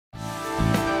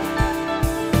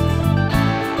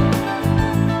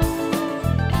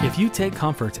If you take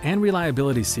comfort and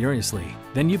reliability seriously,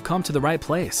 then you've come to the right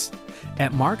place.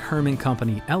 At Hurm Co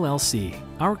LLC,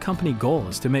 our company goal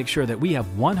is to make sure that we have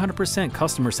 100%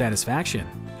 customer satisfaction.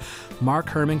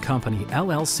 Hurm Co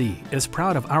LLC is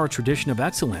proud of our tradition of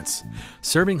excellence,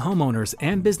 serving homeowners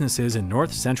and businesses in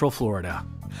North Central Florida.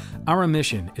 Our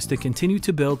mission is to continue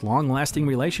to build long-lasting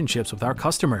relationships with our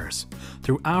customers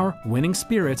through our winning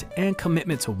spirit and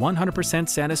commitment to 100%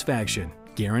 satisfaction,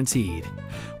 guaranteed.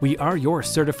 We are your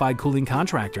certified cooling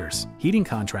contractors, heating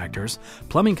contractors,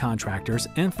 plumbing contractors,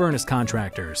 and furnace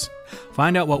contractors.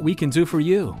 Find out what we can do for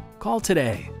you. Call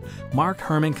today.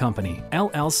 Hurm Co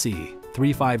LLC,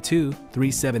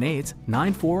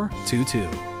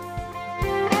 352-378-9422.